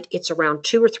the night, it's around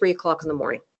 2 or 3 o'clock in the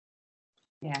morning.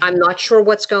 Yeah. I'm not sure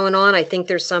what's going on. I think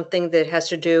there's something that has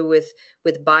to do with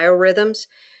biorhythms,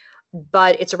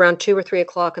 but it's around 2 or 3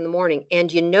 o'clock in the morning.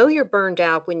 And you're burned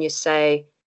out when you say,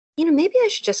 maybe I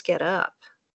should just get up.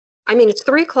 I mean, it's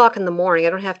 3 o'clock in the morning.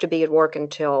 I don't have to be at work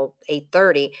until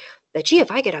 8:30. But gee, if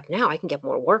I get up now, I can get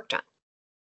more work done.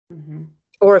 Mm-hmm.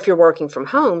 Or if you're working from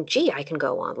home, gee, I can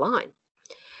go online.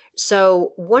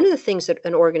 So one of the things that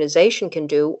an organization can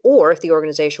do, or if the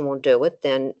organization won't do it,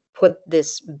 then put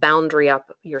this boundary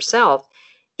up yourself,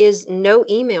 is no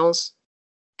emails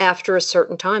after a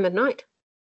certain time at night.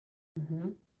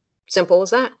 Mm-hmm. Simple as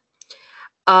that.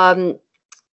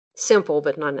 Simple,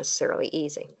 but not necessarily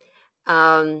easy.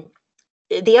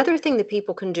 The other thing that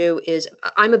people can do is,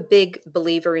 I'm a big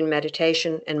believer in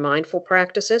meditation and mindful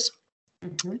practices.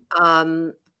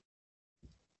 Mm-hmm.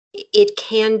 It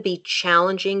can be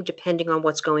challenging depending on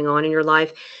what's going on in your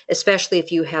life, especially if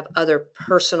you have other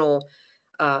personal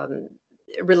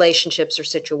relationships or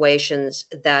situations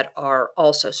that are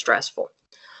also stressful.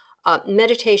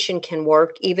 Meditation can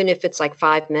work, even if it's like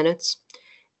 5 minutes,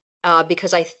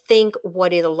 because I think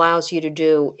what it allows you to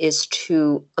do is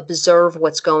to observe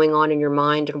what's going on in your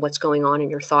mind and what's going on in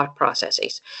your thought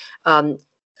processes.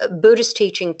 Buddhist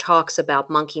teaching talks about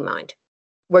monkey mind,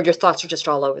 where your thoughts are just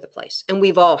all over the place. And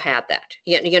we've all had that.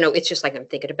 It's just like, I'm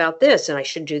thinking about this and I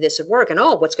should do this at work and,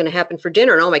 what's going to happen for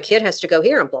dinner? And, my kid has to go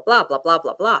here and blah, blah, blah, blah,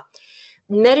 blah, blah.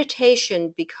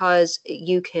 Meditation, because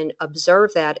you can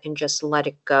observe that and just let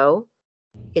it go,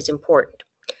 is important.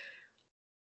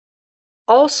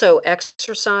 Also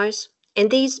exercise. And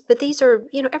these are,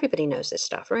 everybody knows this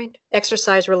stuff, right?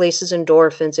 Exercise releases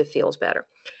endorphins. It feels better.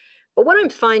 But what I'm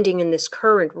finding in this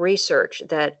current research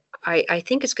that I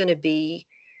think is going to be,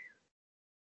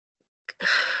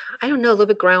 a little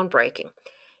bit groundbreaking,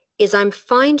 is I'm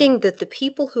finding that the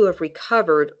people who have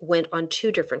recovered went on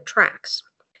 2 different tracks.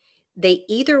 They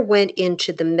either went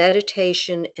into the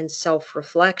meditation and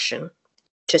self-reflection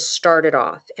to start it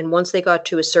off. And once they got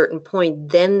to a certain point,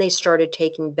 then they started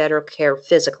taking better care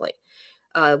physically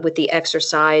with the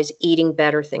exercise, eating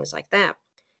better, things like that.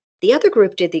 The other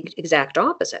group did the exact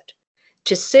opposite.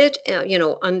 To sit,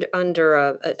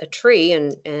 under a tree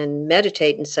and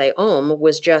meditate and say Om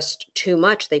was just too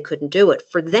much. They couldn't do it.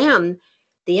 For them,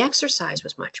 the exercise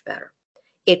was much better.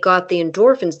 It got the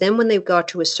endorphins. Then when they got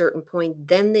to a certain point,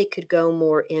 then they could go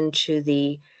more into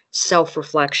the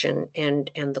self-reflection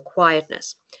and the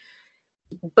quietness.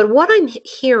 But what I'm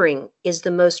hearing is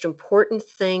the most important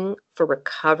thing for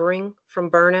recovering from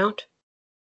burnout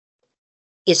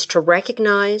is to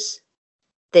recognize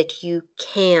that you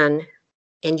can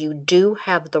and you do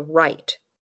have the right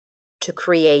to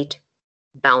create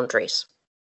boundaries.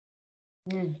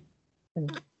 Mm.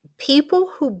 People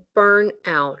who burn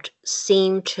out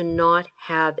seem to not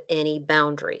have any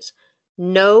boundaries.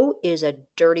 No is a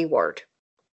dirty word.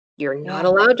 You're not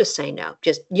allowed to say no.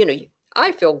 Just,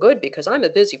 I feel good because I'm a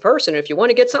busy person. If you want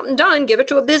to get something done, give it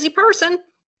to a busy person.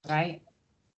 Right.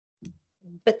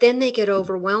 But then they get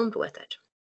overwhelmed with it.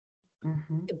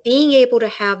 Mm-hmm. Being able to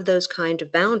have those kind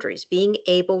of boundaries, being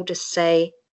able to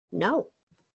say, no,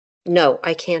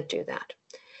 I can't do that.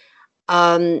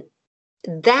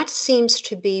 That seems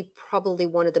to be probably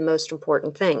one of the most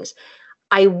important things.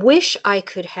 I wish I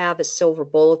could have a silver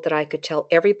bullet that I could tell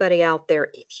everybody out there,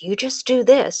 if you just do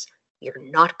this, you're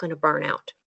not going to burn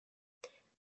out.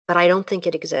 But I don't think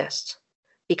it exists,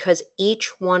 because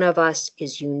each one of us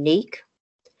is unique.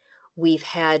 We've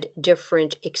had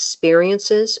different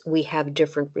experiences. We have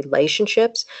different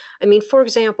relationships. I mean, for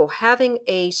example, having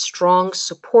a strong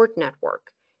support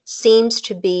network seems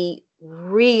to be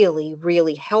really,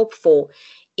 really helpful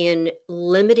in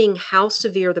limiting how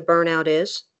severe the burnout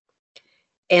is,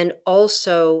 and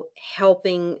also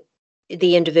helping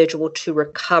the individual to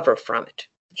recover from it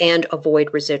and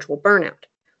avoid residual burnout.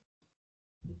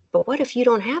 But what if you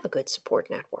don't have a good support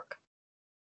network?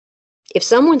 If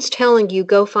someone's telling you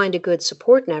go find a good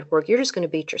support network, you're just going to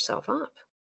beat yourself up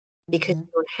because you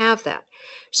don't have that.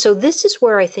 So this is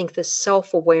where I think the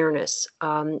self-awareness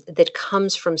that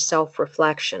comes from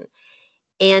self-reflection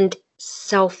and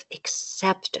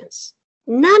self-acceptance.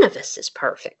 None of us is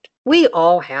perfect. We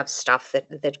all have stuff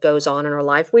that goes on in our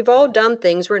life. We've all done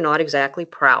things we're not exactly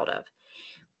proud of.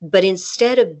 But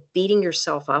instead of beating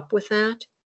yourself up with that,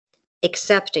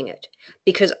 accepting it,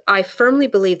 because I firmly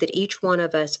believe that each one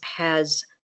of us has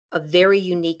a very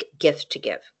unique gift to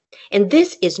give. And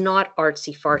this is not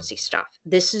artsy fartsy stuff.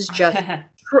 This is just,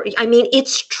 I mean,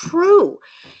 it's true.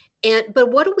 But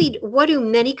what do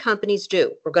many companies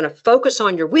do? We're going to focus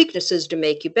on your weaknesses to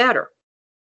make you better.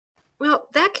 Well,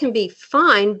 that can be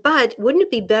fine, but wouldn't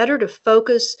it be better to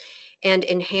focus and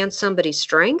enhance somebody's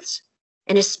strengths?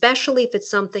 And especially if it's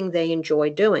something they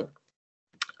enjoy doing.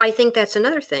 I think that's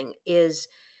another thing, is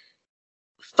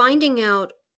finding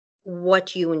out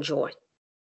what you enjoy.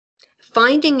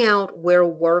 Finding out where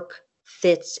work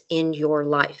fits in your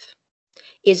life.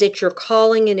 Is it your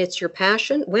calling and it's your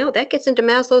passion? Well, that gets into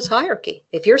Maslow's hierarchy.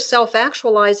 If you're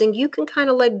self-actualizing, you can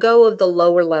kind of let go of the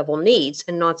lower level needs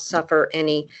and not suffer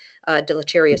any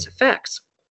deleterious effects.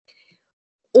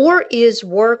 Or is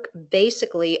work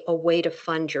basically a way to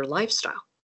fund your lifestyle?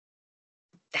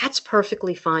 That's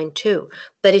perfectly fine too.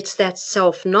 But it's that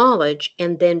self-knowledge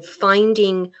and then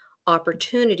finding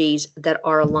opportunities that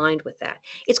are aligned with that.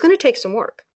 It's going to take some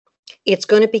work. It's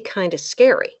going to be kind of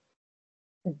scary.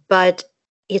 But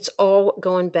it's all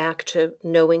going back to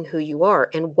knowing who you are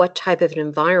and what type of an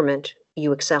environment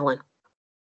you excel in.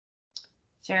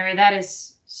 Geri, that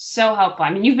is so helpful. I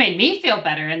mean, you've made me feel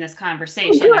better in this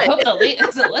conversation. I hope the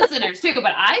listeners too,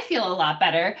 but I feel a lot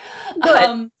better.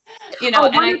 One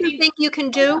other thing you can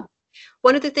do,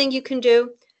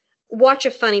 watch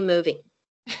a funny movie.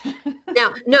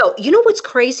 Now, no, you know what's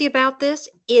crazy about this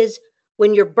is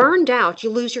when you're burned out, you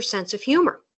lose your sense of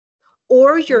humor.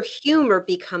 Or your humor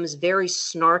becomes very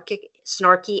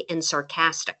snarky and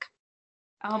sarcastic.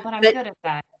 Oh, but I'm good at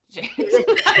that.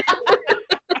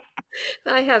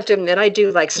 I have to admit, I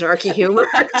do like snarky humor,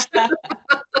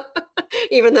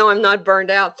 even though I'm not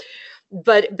burned out.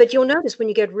 But you'll notice when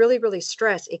you get really, really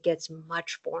stressed, it gets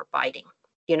much more biting,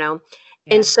 Yeah.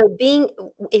 And so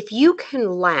if you can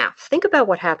laugh, think about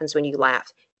what happens when you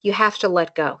laugh. You have to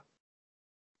let go.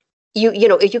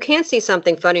 If you can't see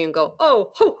something funny and go,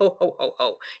 oh, ho, ho, ho, ho,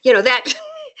 ho, that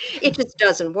it just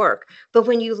doesn't work. But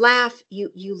when you laugh,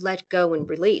 you let go and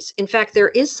release. In fact, there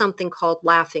is something called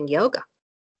laughing yoga,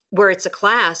 where it's a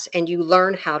class and you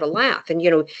learn how to laugh. And,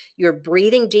 you're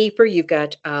breathing deeper. You've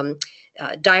got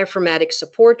diaphragmatic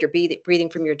support. You're breathing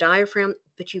from your diaphragm,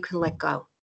 but you can let go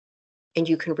and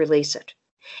you can release it.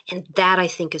 And that, I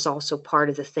think, is also part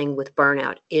of the thing with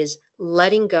burnout, is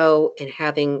letting go and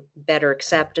having better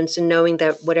acceptance and knowing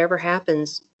that whatever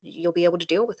happens, you'll be able to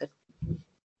deal with it.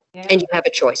 Yeah. And you have a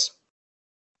choice.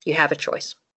 You have a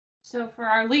choice. So for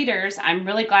our leaders, I'm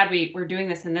really glad we're doing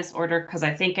this in this order, because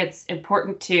I think it's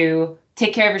important to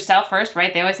take care of yourself first,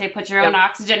 right? They always say put your own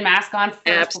oxygen mask on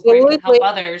first before you can help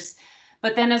others.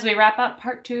 But then as we wrap up,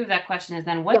 part 2 of that question is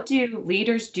then what do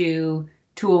leaders do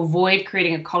to avoid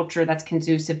creating a culture that's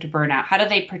conducive to burnout? How do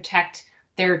they protect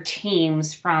their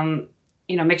teams from,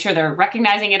 make sure they're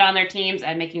recognizing it on their teams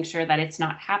and making sure that it's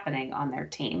not happening on their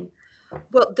team?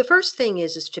 Well, the first thing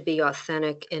is to be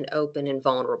authentic and open and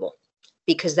vulnerable,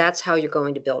 because that's how you're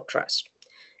going to build trust.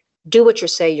 Do what you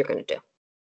say you're going to do.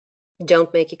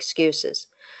 Don't make excuses.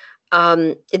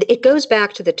 It goes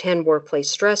back to the 10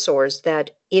 workplace stressors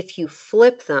that if you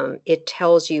flip them, it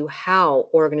tells you how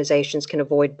organizations can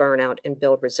avoid burnout and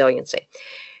build resiliency.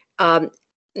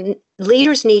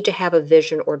 Leaders need to have a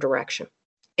vision or direction,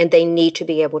 and they need to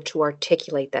be able to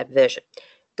articulate that vision.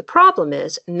 The problem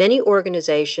is many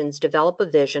organizations develop a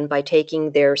vision by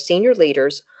taking their senior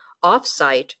leaders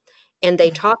off-site, and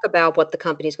they talk about what the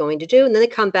company's going to do, and then they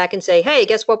come back and say, hey,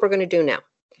 guess what we're going to do now?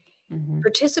 Mm-hmm.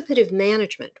 Participative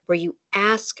management, where you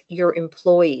ask your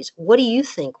employees, what do you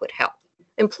think would help?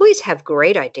 Employees have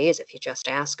great ideas if you just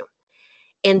ask them.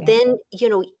 And then,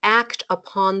 act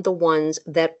upon the ones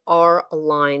that are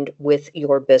aligned with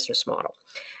your business model.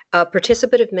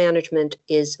 Participative management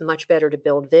is much better to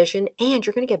build vision, and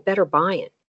you're going to get better buy-in.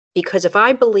 Because if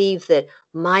I believe that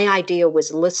my idea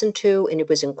was listened to and it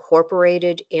was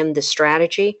incorporated in the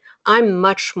strategy, I'm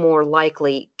much more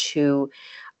likely to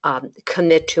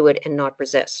commit to it and not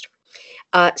resist.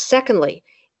 Secondly,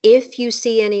 if you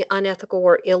see any unethical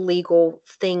or illegal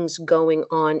things going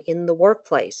on in the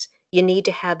workplace, you need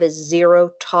to have a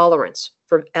zero tolerance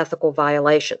for ethical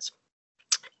violations.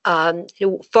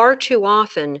 Far too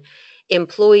often,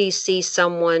 employees see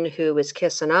someone who is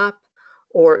kissing up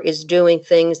or is doing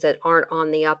things that aren't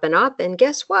on the up and up, and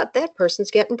guess what? That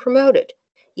person's getting promoted.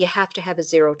 You have to have a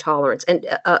zero tolerance. And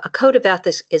a code of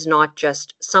ethics is not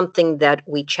just something that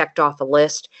we checked off a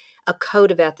list. A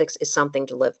code of ethics is something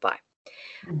to live by.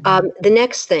 Mm-hmm. The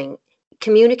next thing,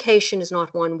 communication is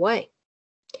not one way.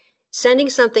 Sending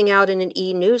something out in an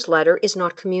e-newsletter is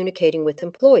not communicating with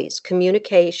employees.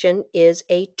 Communication is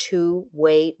a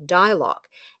two-way dialogue,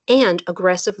 and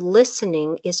aggressive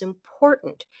listening is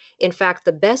important. In fact,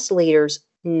 the best leaders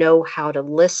know how to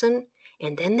listen,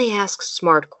 and then they ask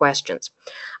smart questions.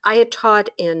 I had taught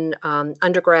in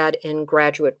undergrad and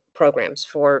graduate programs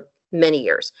for many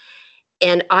years,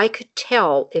 and I could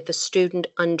tell if a student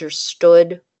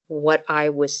understood what I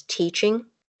was teaching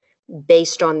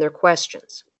based on their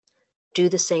questions. Do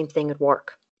the same thing at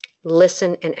work.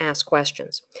 Listen and ask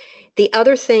questions. The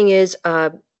other thing is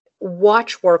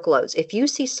watch workloads. If you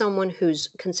see someone who's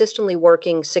consistently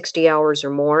working 60 hours or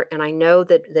more, and I know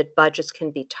that budgets can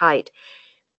be tight,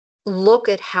 look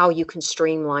at how you can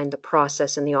streamline the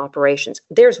process and the operations.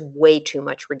 There's way too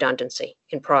much redundancy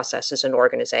in processes and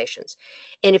organizations.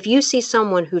 And if you see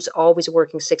someone who's always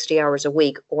working 60 hours a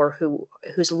week or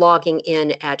who's logging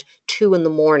in at 2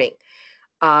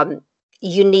 a.m,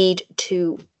 you need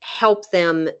to help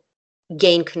them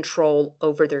gain control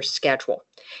over their schedule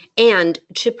and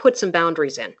to put some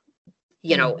boundaries in,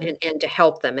 and to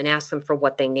help them and ask them for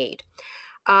what they need.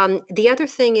 The other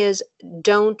thing is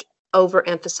don't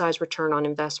overemphasize return on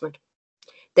investment,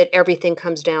 that everything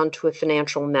comes down to a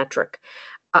financial metric.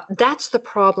 That's the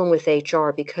problem with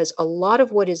HR, because a lot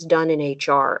of what is done in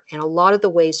HR and a lot of the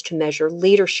ways to measure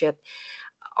leadership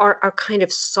are kind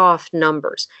of soft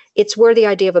numbers. It's where the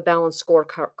idea of a balanced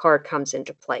scorecard comes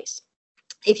into place.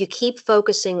 If you keep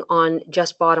focusing on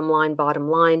just bottom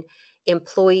line,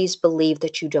 employees believe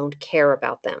that you don't care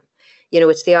about them.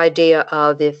 It's the idea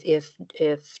of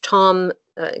if Tom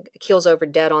keels over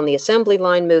dead on the assembly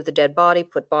line, move the dead body,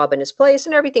 put Bob in his place,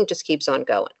 and everything just keeps on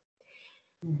going.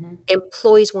 Mm-hmm.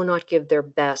 Employees will not give their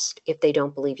best if they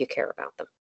don't believe you care about them.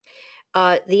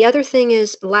 The other thing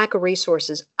is lack of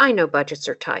resources. I know budgets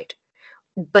are tight,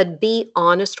 but be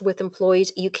honest with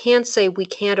employees. You can't say we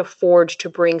can't afford to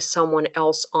bring someone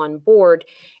else on board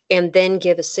and then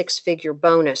give a 6-figure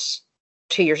bonus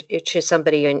to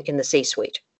somebody in the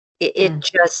C-suite.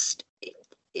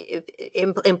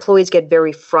 Employees get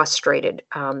very frustrated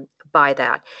by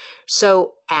that.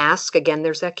 So ask, again,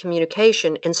 there's that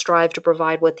communication, and strive to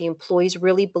provide what the employees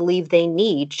really believe they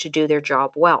need to do their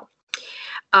job well.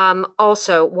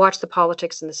 Also, watch the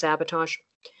politics and the sabotage.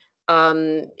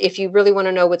 If you really want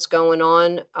to know what's going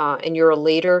on and you're a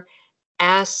leader,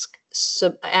 ask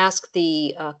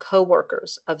the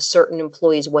coworkers of certain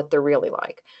employees what they're really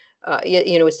like.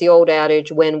 It's the old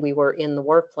adage when we were in the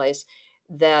workplace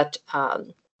that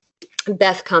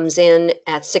Beth comes in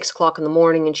at 6:00 in the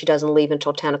morning and she doesn't leave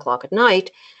until 10 o'clock at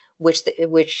night,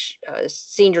 which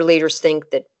senior leaders think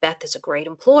that Beth is a great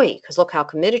employee because look how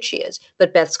committed she is.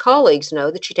 But Beth's colleagues know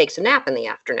that she takes a nap in the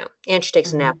afternoon and she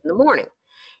takes a nap in the morning.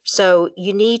 So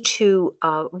you need to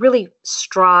really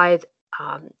strive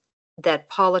that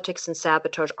politics and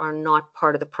sabotage are not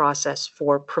part of the process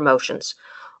for promotions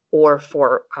or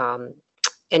for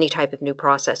any type of new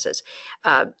processes.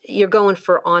 You're going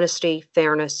for honesty,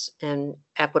 fairness, and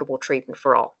equitable treatment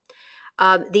for all.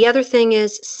 The other thing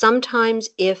is sometimes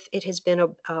if it has been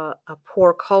a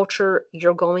poor culture,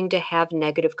 you're going to have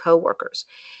negative coworkers.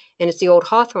 And it's the old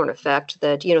Hawthorne effect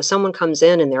that, someone comes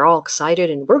in and they're all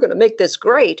excited and we're going to make this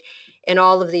great. And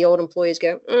all of the old employees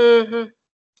go,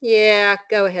 yeah,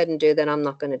 go ahead and do that. I'm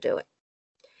not going to do it.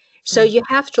 So you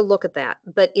have to look at that.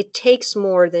 But it takes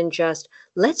more than just,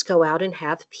 let's go out and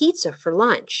have pizza for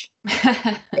lunch.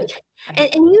 and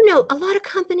a lot of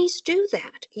companies do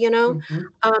that,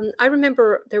 I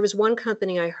remember there was one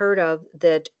company I heard of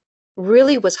that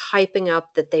really was hyping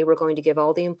up that they were going to give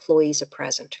all the employees a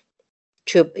present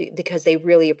because they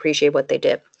really appreciate what they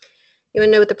did. You want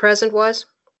to know what the present was?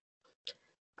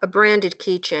 A branded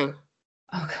keychain.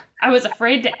 Oh, I was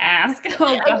afraid to ask.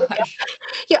 Oh, gosh.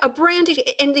 Yeah, a branded,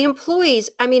 and the employees,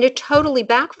 it totally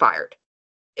backfired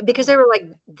because they were like,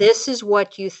 this is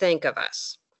what you think of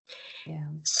us. Yeah.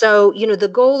 So, the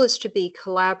goal is to be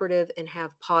collaborative and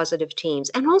have positive teams,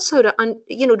 and also to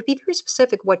be very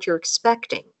specific what you're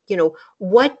expecting.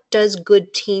 What does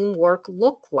good teamwork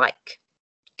look like?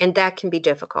 And that can be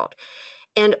difficult.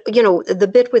 And, the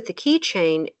bit with the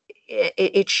keychain,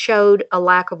 it showed a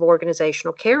lack of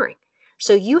organizational caring.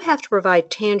 So you have to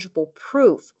provide tangible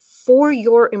proof for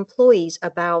your employees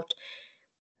about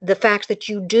the fact that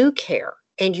you do care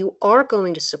and you are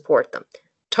going to support them.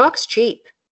 Talk's cheap.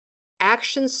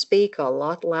 Actions speak a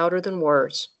lot louder than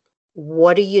words.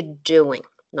 What are you doing?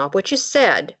 Not what you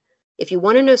said. If you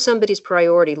want to know somebody's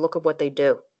priority, look at what they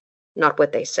do, not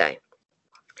what they say.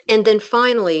 And then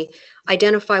finally,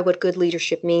 identify what good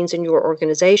leadership means in your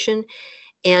organization.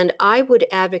 And I would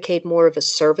advocate more of a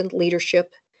servant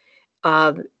leadership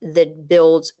that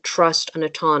builds trust and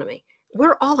autonomy.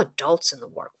 We're all adults in the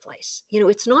workplace.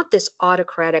 It's not this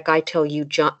autocratic, I tell you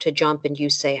to jump and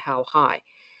you say how high.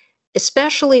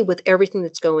 Especially with everything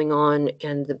that's going on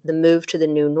and the move to the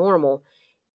new normal,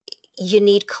 you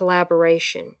need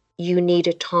collaboration, you need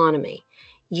autonomy,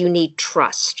 you need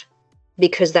trust,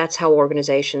 because that's how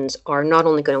organizations are not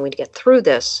only going to get through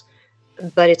this,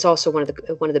 but it's also one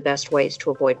of the best ways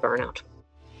to avoid burnout.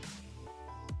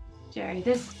 Geri,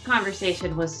 this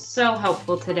conversation was so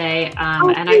helpful today,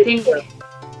 and I think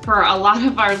for a lot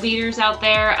of our leaders out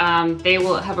there, they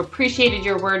will have appreciated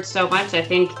your words so much. I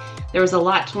think there was a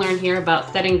lot to learn here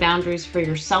about setting boundaries for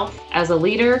yourself as a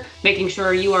leader, making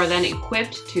sure you are then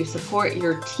equipped to support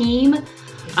your team,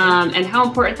 and how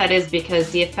important that is because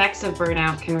the effects of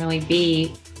burnout can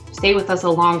really stay with us a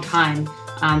long time.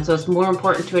 So it's more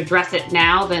important to address it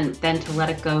now than to let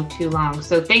it go too long.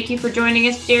 So thank you for joining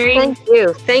us, Geri. Thank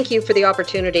you. Thank you for the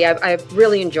opportunity. I've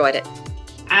really enjoyed it.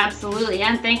 Absolutely.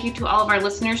 And thank you to all of our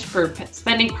listeners for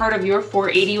spending part of your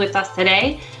 480 with us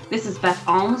today. This is Beth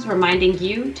Alms reminding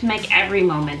you to make every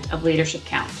moment of leadership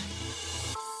count.